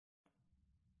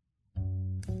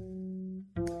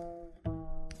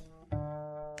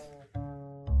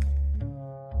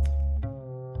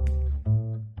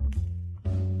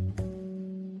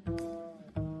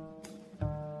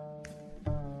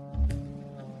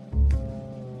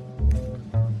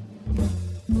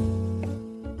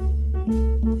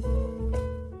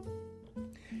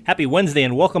Happy Wednesday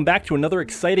and welcome back to another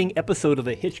exciting episode of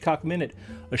the Hitchcock Minute,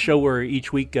 a show where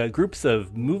each week groups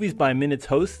of Movies by Minutes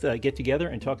hosts get together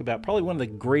and talk about probably one of the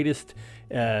greatest,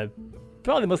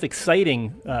 probably the most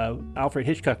exciting Alfred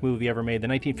Hitchcock movie ever made, the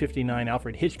 1959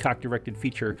 Alfred Hitchcock directed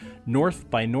feature North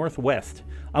by Northwest.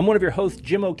 I'm one of your hosts,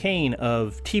 Jim O'Kane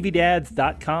of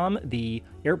TVDads.com, the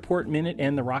Airport Minute,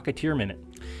 and the Rocketeer Minute.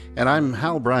 And I'm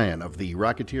Hal Bryan of the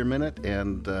Rocketeer Minute,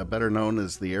 and better known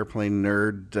as the airplane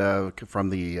nerd from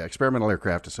the Experimental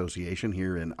Aircraft Association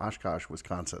here in Oshkosh,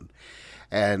 Wisconsin.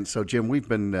 And so, Jim, we've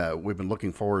been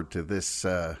looking forward to this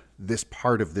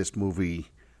part of this movie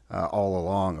all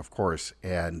along, of course,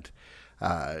 and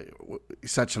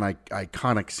such an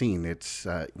iconic scene. It's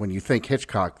when you think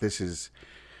Hitchcock,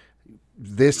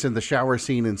 this and the shower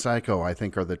scene in Psycho, I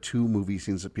think, are the two movie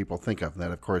scenes that people think of. And that,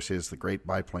 of course, is the great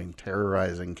biplane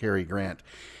terrorizing Cary Grant.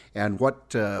 And what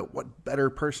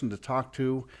better person to talk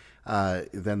to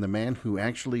than the man who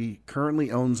actually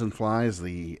currently owns and flies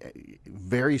the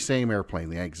very same airplane,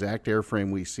 the exact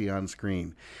airframe we see on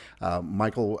screen,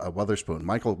 Michael Weatherspoon.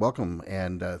 Michael, welcome,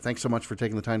 and thanks so much for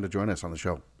taking the time to join us on the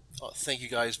show. Oh, thank you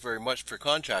guys very much for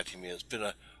contacting me. It's been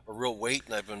a real wait,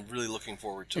 and I've been really looking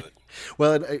forward to it.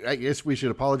 Well, I guess we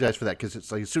should apologize for that, because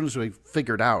it's like as soon as we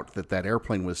figured out that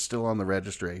airplane was still on the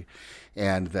registry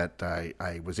and that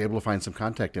I was able to find some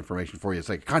contact information for you, it's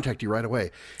like, contact you right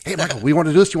away. Hey, Michael, we want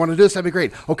to do this. You want to do this? That'd be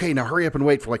great. Okay, now hurry up and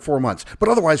wait for like 4 months. But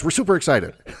otherwise, we're super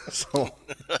excited. So,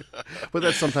 but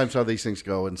that's sometimes how these things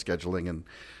go, and scheduling and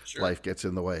sure, life gets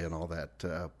in the way and all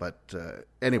that. But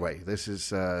anyway, this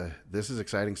is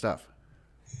exciting stuff.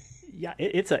 Yeah,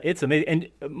 it's amazing.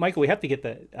 And Michael, we have to get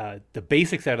the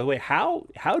basics out of the way. How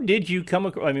did you come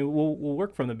across? I mean, we'll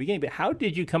work from the beginning, but how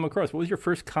did you come across? What was your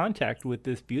first contact with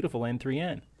this beautiful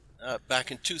N3N? Back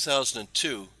in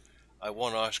 2002, I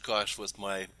won Oshkosh with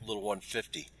my little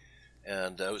 150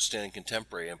 and Outstanding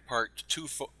Contemporary, and parked two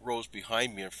rows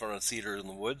behind me in front of the Theater in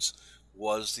the Woods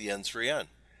was the N3N.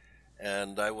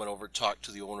 And I went over, talked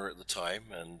to the owner at the time,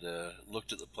 and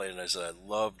looked at the plane, and I said, I'd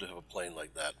love to have a plane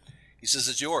like that. He says,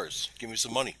 it's yours. Give me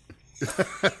some money.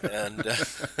 And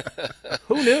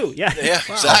who knew? Yeah, yeah,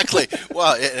 wow. Exactly.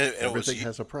 Well, everything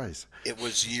has a price. It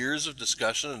was years of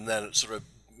discussion, and then it sort of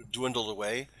dwindled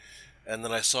away. And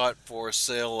then I saw it for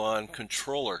sale on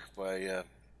Controller by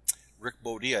Rick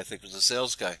Bodie, I think was the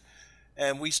sales guy.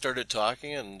 And we started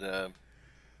talking, and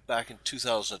back in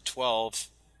 2012,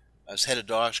 I was headed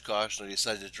to Oshkosh, and I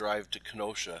decided to drive to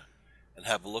Kenosha and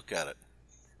have a look at it.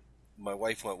 My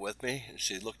wife went with me, and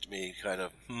she looked at me kind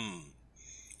of,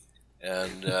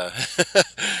 and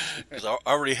because I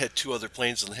already had two other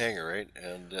planes in the hangar, right?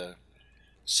 And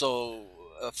so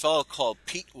a fellow called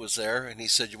Pete was there, and he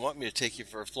said, you want me to take you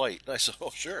for a flight? And I said,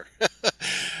 oh, sure.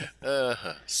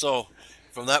 So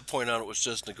from that point on, it was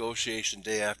just negotiation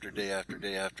day after day after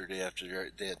day after day after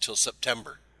day until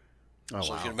September. Oh, so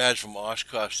wow. You can imagine from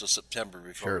Oshkosh to September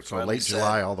before. Sure, so late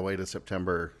July all the way to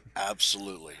September.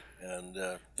 Absolutely. And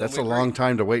that's a long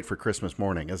time to wait for Christmas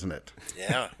morning, isn't it?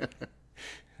 Yeah.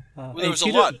 Well, there was a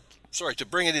lot. Sorry, to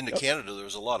bring it into Canada, there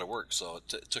was a lot of work, so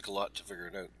it took a lot to figure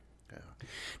it out. Yeah.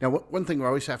 Now, one thing we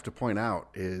always have to point out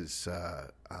is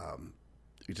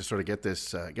you just sort of get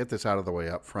this out of the way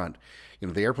up front. You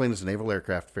know, the airplane is a Naval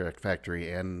Aircraft Factory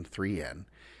N3N,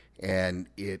 and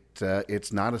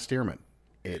it's not a Stearman.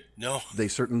 No. They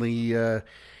certainly,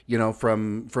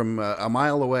 from a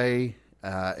mile away.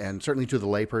 And certainly to the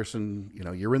layperson,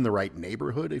 you're in the right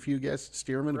neighborhood if you guessed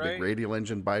Stearman, right. A big radial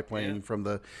engine biplane from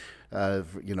the,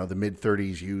 the mid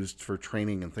 30s, used for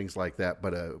training and things like that.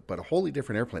 But a wholly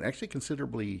different airplane, actually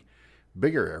considerably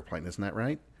bigger airplane, isn't that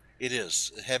right? It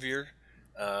is heavier,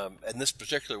 and this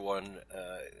particular one,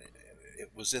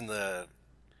 it was in the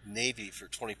Navy for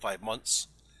 25 months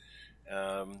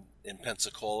in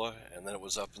Pensacola, and then it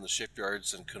was up in the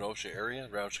shipyards in Kenosha area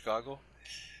around Chicago.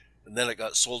 And then it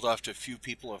got sold off to a few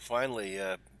people, and finally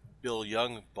Bill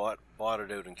Young bought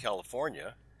it out in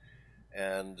California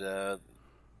and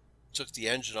took the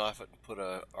engine off it and put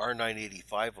a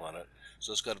R985 on it.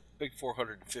 So it's got a big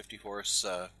 450 horse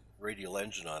radial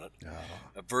engine on it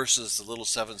versus the little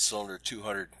 7-cylinder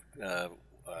 200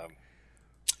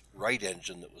 Wright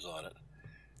engine that was on it.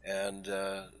 And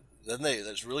then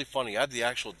that's really funny. I had the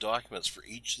actual documents for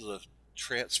each of the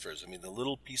transfers. I mean, the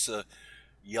little piece of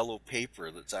yellow paper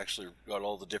that's actually got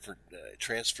all the different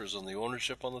transfers on the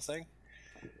ownership on the thing,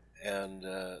 and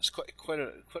it's quite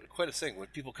a thing. When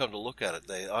people come to look at it,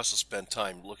 they also spend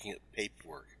time looking at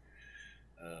paperwork,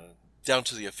 down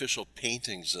to the official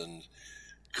paintings and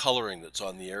coloring that's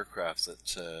on the aircraft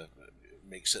that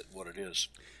makes it what it is.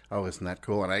 Oh, isn't that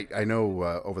cool? And I know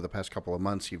over the past couple of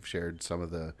months you've shared some of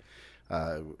the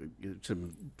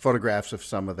some photographs of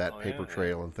some of that paper yeah.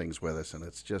 trail and things with us, and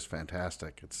it's just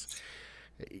fantastic. It's,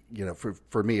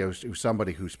 for me, it was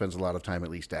somebody who spends a lot of time at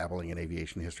least dabbling in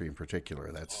aviation history in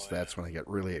particular. That's when I get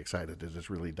really excited to just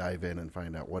really dive in and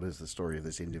find out what is the story of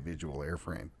this individual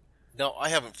airframe. Now, I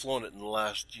haven't flown it in the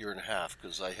last year and a half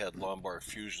because I had lumbar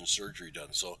fusion surgery done,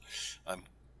 so I'm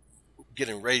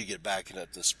getting ready to get back in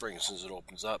it this spring as soon as it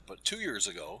opens up. But 2 years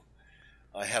ago,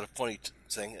 I had a funny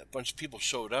thing. A bunch of people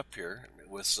showed up here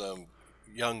with some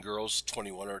young girls,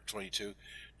 21 or 22,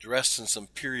 dressed in some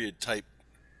period-type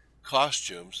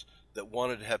costumes that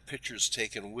wanted to have pictures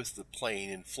taken with the plane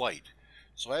in flight.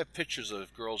 So I have pictures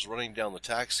of girls running down the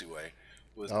taxiway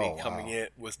with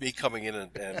me coming in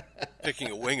and picking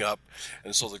a wing up,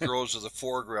 and so the girls are the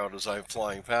foreground as I'm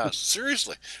flying past.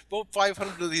 Seriously, about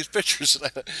 500 of these pictures.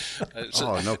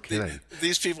 No kidding.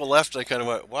 These people left, and I kind of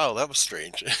went, "Wow, that was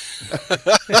strange."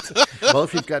 Well,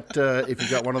 if you've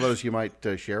got one of those, you might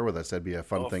share with us. That'd be a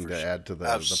fun thing to add to the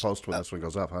post when this one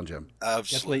goes up, huh, Jim?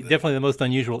 Absolutely, definitely the most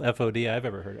unusual FOD I've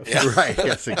ever heard of. Yeah. Right.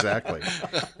 Yes, exactly.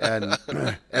 And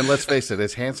let's face it,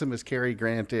 as handsome as Cary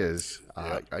Grant is,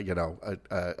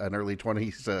 an early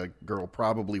 20s girl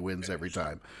probably wins every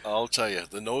time. I'll tell you,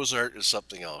 the nose art is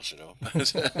something else,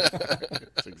 That's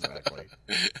exactly.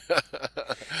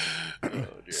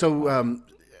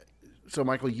 So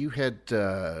Michael, you had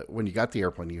when you got the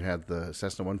airplane, you had the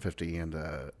Cessna 150 and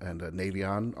a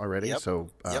Navion already. Yep. So.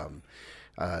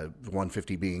 The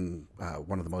 150 being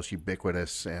one of the most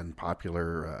ubiquitous and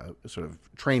popular sort of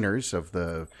trainers of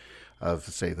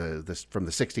say from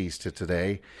the 60s to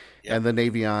today, Yep. and the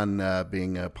Navion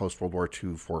being a post World War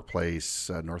II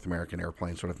four-place North American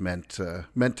airplane, sort of meant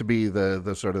to be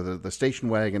the sort of the station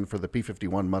wagon for the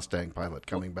P-51 Mustang pilot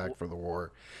coming back for the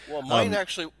war. Well, mine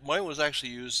was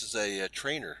actually used as a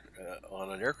trainer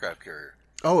on an aircraft carrier.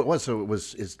 Oh, it was. So it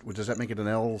was. Does that make it an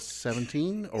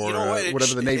L-17 or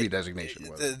whatever the Navy designation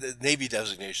was? The Navy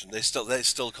designation. They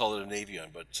still call it a Navion,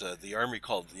 but the Army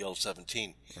called it the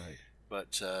L-17. Right.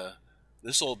 But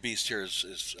this old beast here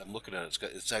is I'm looking at it.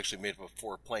 It's actually made up of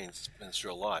 4 planes. It's been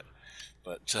through a lot.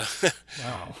 But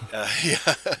Wow. Yeah.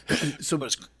 So,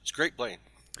 but it's a great plane.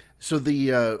 So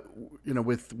the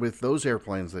with those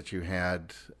airplanes that you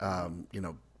had,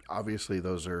 obviously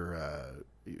those are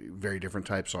very different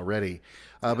types already,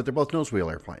 but they're both nose wheel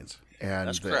airplanes. And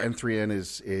That's the correct. N3N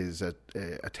is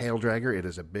a tail dragger. It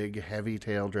is a big, heavy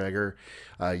tail dragger.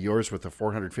 Yours with the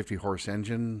 450 horse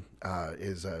engine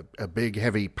is a big,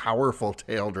 heavy, powerful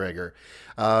tail dragger.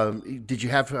 Did you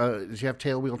have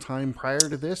tail wheel time prior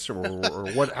to this, or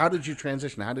what? How did you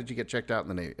transition? How did you get checked out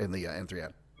in the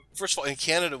N3N? First of all, in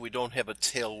Canada, we don't have a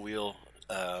tail wheel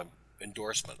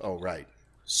endorsement. Oh, right.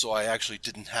 So I actually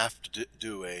didn't have to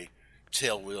do a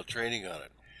tail wheel training on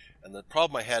it. And the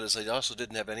problem I had is I also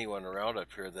didn't have anyone around up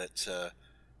here that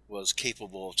was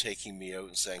capable of taking me out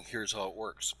and saying, here's how it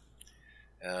works.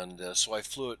 And so I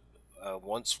flew it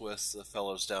once with the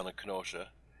fellows down in Kenosha.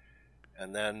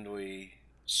 And then we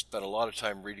spent a lot of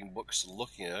time reading books and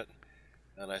looking at it.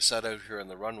 And I sat out here on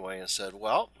the runway and said,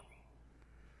 well,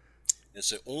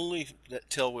 it's the only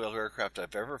tail wheel aircraft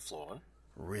I've ever flown.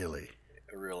 Really?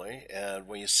 And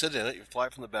when you sit in it, you fly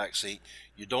from the back seat,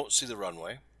 you don't see the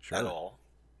runway at all.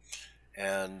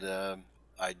 And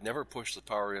I'd never pushed the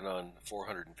power in on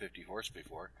 450 horse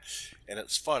before. And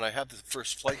it's fun. I had the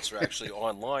first flights are actually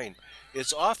online.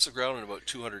 It's off the ground at about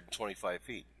 225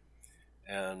 feet.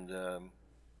 And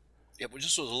it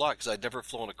just was a lot because I'd never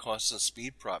flown a constant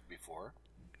speed prop before.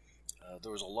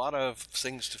 There was a lot of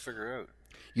things to figure out.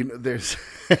 There's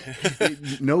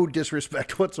no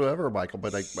disrespect whatsoever, Michael,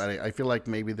 but I feel like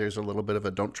maybe there's a little bit of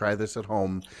a "don't try this at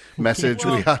home" message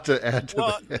we ought to add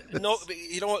to this. No,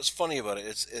 you know what's funny about it?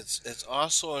 It's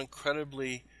also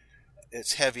incredibly,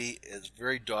 it's heavy, it's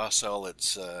very docile,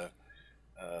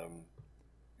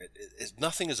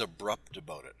 nothing is abrupt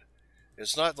about it.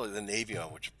 It's not like the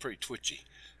Navion, which is pretty twitchy.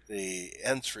 The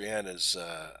N3N is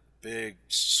big,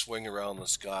 swing around the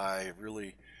sky,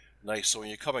 really nice. So when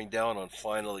you're coming down on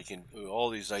final, you can do all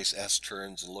these nice S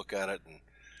turns and look at it and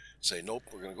say, nope,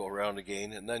 we're going to go around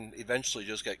again. And then eventually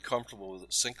just get comfortable with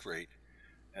its sink rate.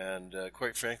 And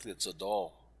quite frankly, it's a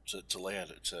doll to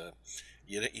land it.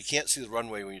 You can't see the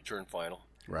runway when you turn final.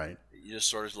 Right. You just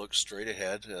sort of look straight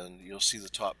ahead, and you'll see the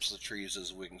tops of the trees as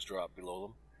the wings drop below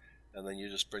them. And then you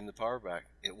just bring the power back.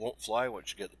 It won't fly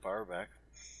once you get the power back.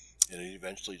 And it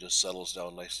eventually just settles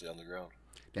down nicely on the ground.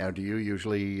 Now, do you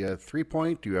usually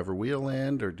 3-point? Do you ever wheel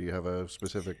land, or do you have a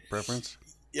specific preference?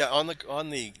 Yeah, on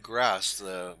the grass,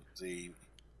 the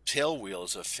tail wheel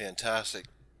is a fantastic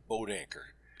boat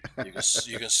anchor.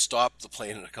 You can stop the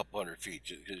plane in a couple hundred feet.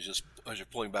 Just as you're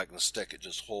pulling back on the stick, it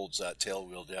just holds that tail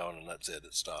wheel down, and that's it.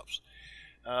 It stops.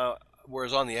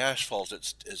 Whereas on the asphalt,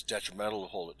 it's detrimental to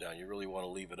hold it down. You really want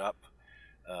to leave it up,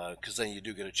 because then you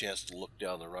do get a chance to look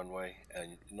down the runway.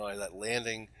 And now that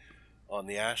landing on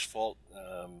the asphalt,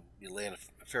 you land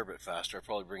a fair bit faster. I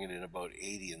probably bring it in about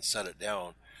 80 and set it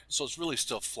down. So it's really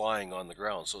still flying on the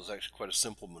ground. So it's actually quite a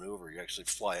simple maneuver. You actually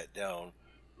fly it down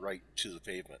right to the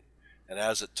pavement. And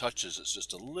as it touches, it's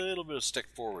just a little bit of stick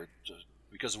forward.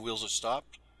 Because the wheels are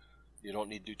stopped, you don't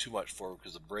need to do too much forward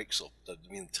because the brakes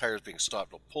the tires being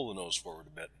stopped will pull the nose forward a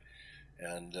bit.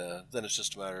 And then it's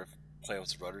just a matter of playing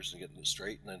with the rudders and getting it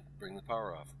straight and then bring the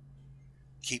power off.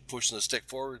 Keep pushing the stick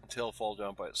forward until it'll fall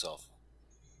down by itself.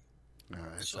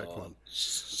 That's excellent.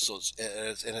 So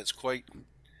it's quite...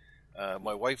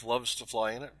 my wife loves to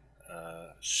fly in it.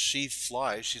 She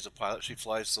flies. She's a pilot. She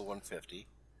flies the 150.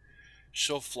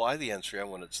 She'll fly the N3M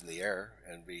when it's in the air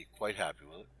and be quite happy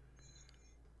with it.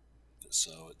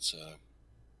 So it's...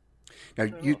 Now,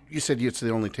 you said it's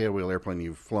the only tailwheel airplane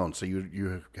you've flown, so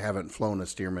you haven't flown a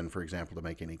Stearman, for example, to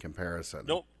make any comparison.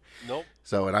 Nope.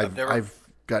 So, and I've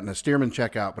gotten a Stearman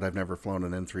checkout, but I've never flown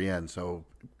an N3N. So,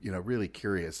 really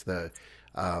curious.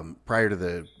 Prior to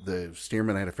the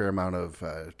Stearman, I had a fair amount of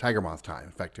Tiger Moth time.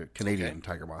 In fact, a Canadian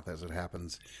Tiger Moth, as it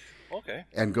happens. Okay.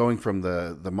 And going from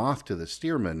the Moth to the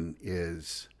Stearman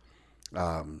is,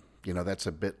 that's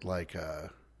a bit like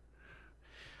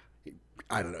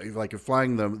I don't know, like if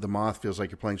flying the Moth feels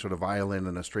like you're playing sort of violin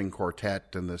in a string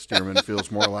quartet, and the Stearman feels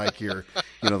more like you're,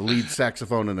 the lead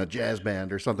saxophone in a jazz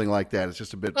band or something like that. It's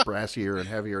just a bit brassier and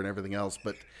heavier and everything else.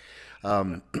 But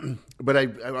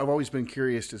I've always been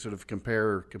curious to sort of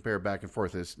compare back and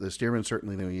forth. The Stearman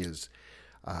certainly is,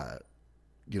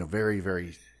 very,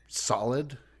 very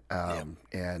solid,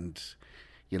 and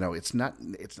it's not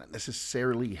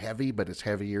necessarily heavy, but it's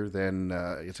heavier than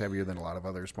a lot of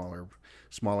other smaller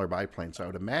biplanes. So I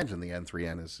would imagine the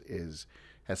N3N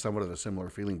has somewhat of a similar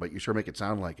feeling, but you sure make it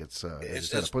sound like it's a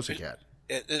pussycat.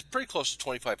 It's pretty close to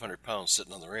 2,500 pounds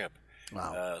sitting on the ramp.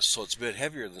 Wow. So it's a bit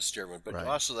heavier than the Stearman, but Right.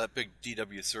 also that big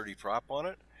DW30 prop on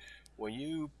it. When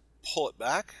you pull it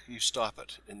back, you stop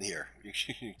it in the air. You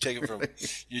take it from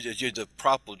the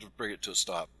prop will just bring it to a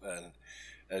stop, and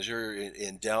as you're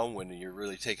in downwind and you're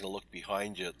really taking a look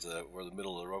behind you at where the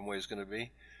middle of the runway is going to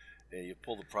be, and you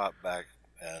pull the prop back,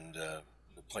 and the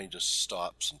plane just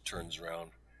stops and turns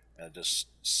around and just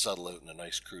settle out in a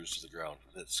nice cruise to the ground.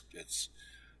 It's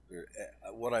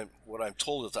what I'm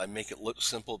told is I make it look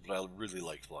simple, but I really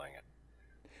like flying it.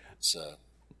 It's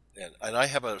and I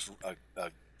have a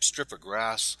strip of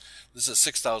grass. This is a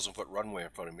 6,000 foot runway in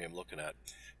front of me I'm looking at,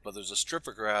 but there's a strip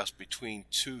of grass between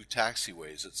two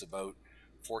taxiways. It's about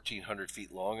 1,400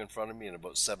 feet long in front of me and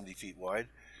about 70 feet wide,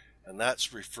 and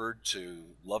that's referred to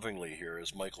lovingly here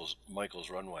as Michael's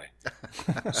runway.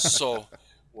 So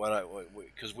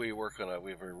because we have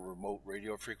a remote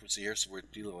radio frequency here, so we're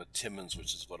dealing with Timmins,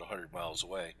 which is about 100 miles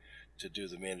away, to do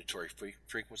the mandatory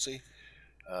frequency,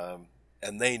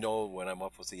 and they know when I'm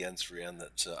up with the N3N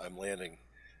that I'm landing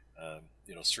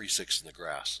 3/6 in the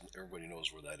grass. Everybody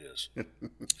knows where that is.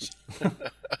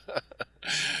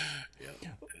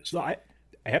 So I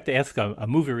have to ask a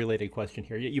movie-related question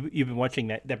here. You've been watching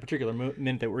that particular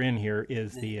minute that we're in here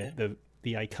is the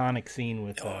iconic scene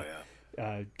with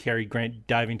Cary Grant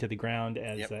diving to the ground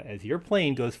as your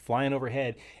plane goes flying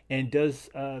overhead and does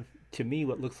to me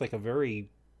what looks like a very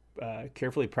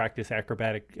carefully practiced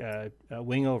acrobatic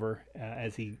wingover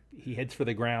as he heads for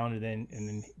the ground and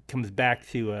then comes back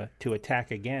to attack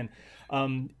again.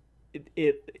 The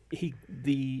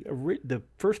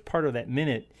first part of that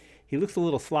minute, he looks a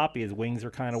little sloppy. His wings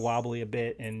are kind of wobbly a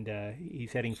bit, and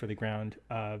he's heading for the ground.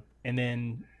 And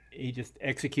then he just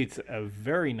executes a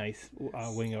very nice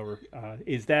wingover.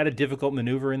 Is that a difficult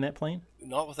maneuver in that plane?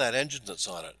 Not with that engine that's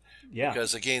on it. Yeah.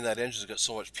 Because, again, that engine's got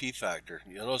so much P factor.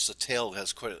 You'll notice the tail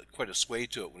has quite a sway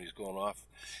to it when he's going off.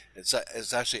 It's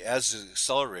actually, as he's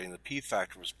accelerating, the P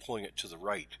factor was pulling it to the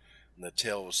right, and the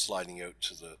tail was sliding out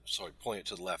pulling it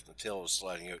to the left, and the tail was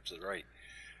sliding out to the right.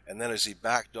 And then as he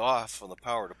backed off on the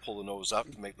power to pull the nose up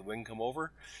to make the wing come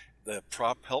over, the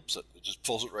prop helps it. It just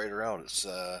pulls it right around.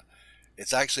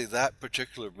 It's actually that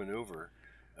particular maneuver.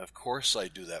 Of course I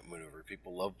do that maneuver.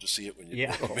 People love to see it when you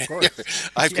do it. Of course.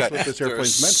 I've got That's what this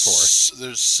airplane's meant for.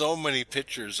 There's so many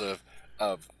pictures of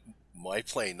my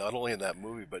plane, not only in that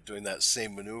movie, but doing that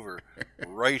same maneuver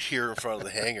right here in front of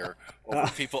the hangar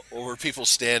over people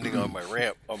standing on my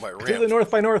ramp. To the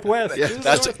north by northwest. Yeah,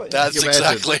 that's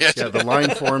exactly it. Yeah, the line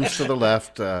forms to the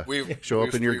left. Show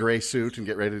up in your gray suit and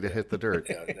get ready to hit the dirt.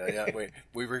 Yeah.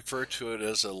 We refer to it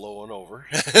as a low and over.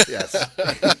 Yes.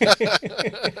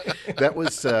 That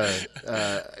was,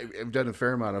 I've done a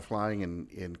fair amount of flying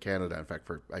in Canada. In fact,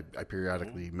 I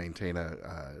periodically maintain a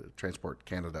Transport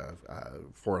Canada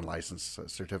foreign license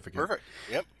certificate. Perfect.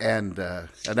 Yep. And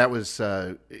that was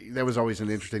always an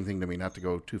interesting thing to me. Not to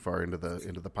go too far into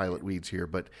the pilot weeds here,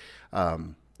 but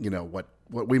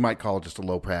what we might call just a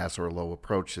low pass or a low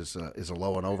approach is a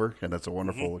low and over, and that's a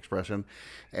wonderful expression.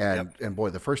 And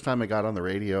boy, the first time I got on the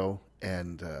radio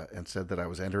and said that I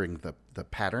was entering the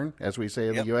pattern, as we say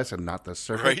in the U.S., and not the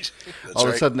circuit. Right. All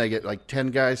of a sudden, I get like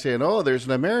 10 guys saying, "Oh, there's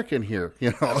an American here."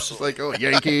 It's like, "Oh,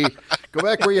 Yankee, go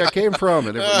back where you came from,"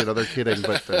 and they're kidding,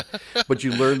 but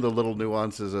you learn the little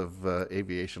nuances of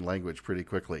aviation language pretty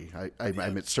quickly.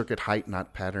 I'm at circuit height,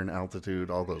 not pattern altitude,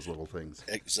 all those little things.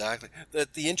 Exactly.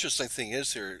 The interesting thing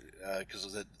is here,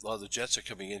 because a lot of the jets are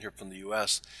coming in here from the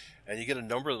U.S., and you get a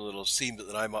number of them that'll see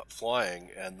that I'm up flying,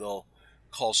 and they'll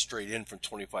call straight in from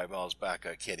 25 miles back.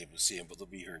 I can't even see them, but they'll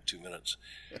be here in 2 minutes.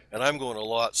 And I'm going a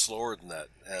lot slower than that,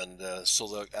 and so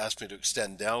they'll ask me to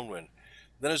extend downwind.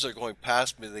 Then as they're going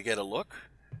past me, they get a look,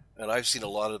 and I've seen a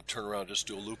lot of them turn around, just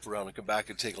do a loop around and come back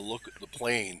and take a look at the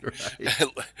plane. Right.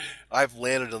 I've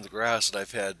landed on the grass, and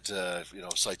I've had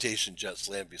Citation jets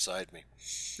land beside me.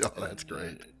 Oh, that's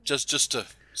great. Just to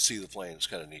see the plane. It's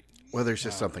kind of neat. Well, there's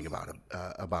just something about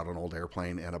an old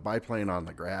airplane, and a biplane on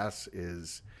the grass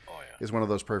is one of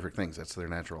those perfect things. That's their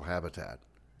natural habitat.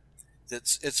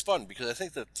 It's fun because I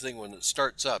think the thing when it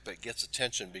starts up, it gets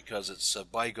attention because it's a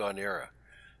bygone era.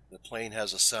 The plane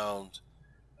has a sound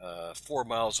 4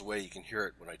 miles away. You can hear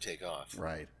it when I take off.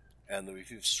 Right. And the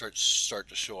reviews start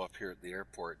to show up here at the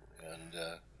airport,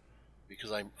 and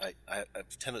because I have a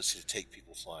tendency to take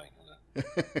people flying. A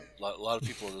lot of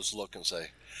people just look and say,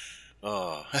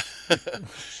 "Oh,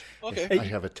 okay." I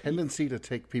have a tendency to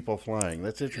take people flying.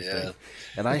 That's interesting. Yeah.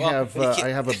 And I have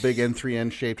a big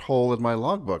N3N shaped hole in my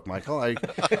logbook, Michael. It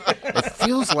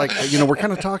feels like we're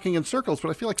kind of talking in circles, but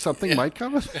I feel like something might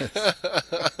come of this.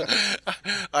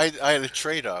 I had a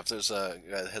trade-off. There's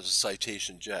has a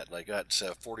Citation jet, and I got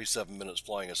 47 minutes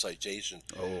flying a Citation.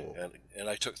 Oh. And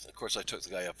I took the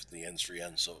guy up at the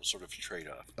N3N, so it was sort of a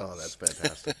trade-off. Oh, that's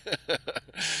fantastic.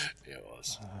 Yeah, it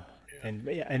was.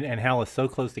 And Hal is so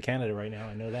close to Canada right now.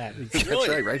 I know that. That's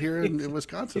right here in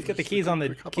Wisconsin. He's got the keys on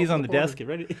the desk. Get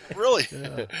ready. Really?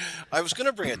 Yeah. I was going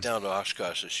to bring it down to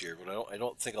Oshkosh this year, but I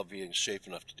don't think I'll be in shape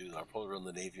enough to do that. I'll probably run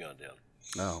the Navy on down.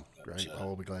 Oh, great!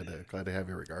 We'll be glad to have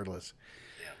you regardless.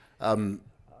 Yeah.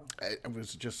 I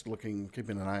was just keeping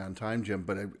an eye on time, Jim,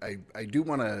 but I do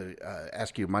want to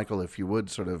ask you, Michael, if you would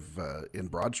sort of, in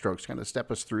broad strokes, kind of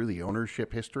step us through the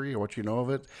ownership history or what you know of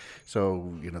it.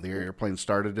 So, the airplane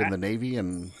started in the Navy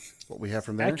and what we have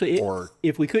from there. Actually,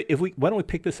 why don't we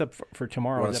pick this up for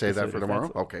tomorrow? Want to save that for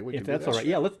tomorrow? Okay, we can if that's all right.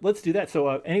 Yeah, let's do that. So,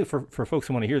 anyway, for folks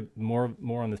who want to hear more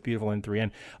on this beautiful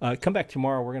N3N, come back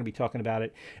tomorrow. We're going to be talking about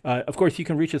it. Of course, you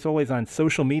can reach us always on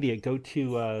social media. Go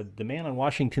to The Man on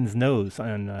Washington's Nose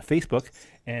on Facebook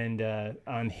and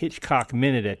on Hitchcock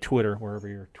Minute at Twitter, wherever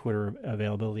your Twitter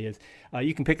availability is.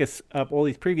 You can pick us up. All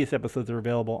these previous episodes are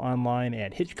available online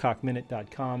at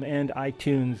hitchcockminute.com and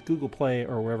iTunes, Google Play,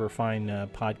 or wherever fine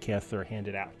podcasts are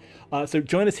handed out. So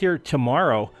join us here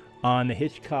tomorrow on the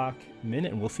Hitchcock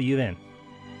Minute, and we'll see you then.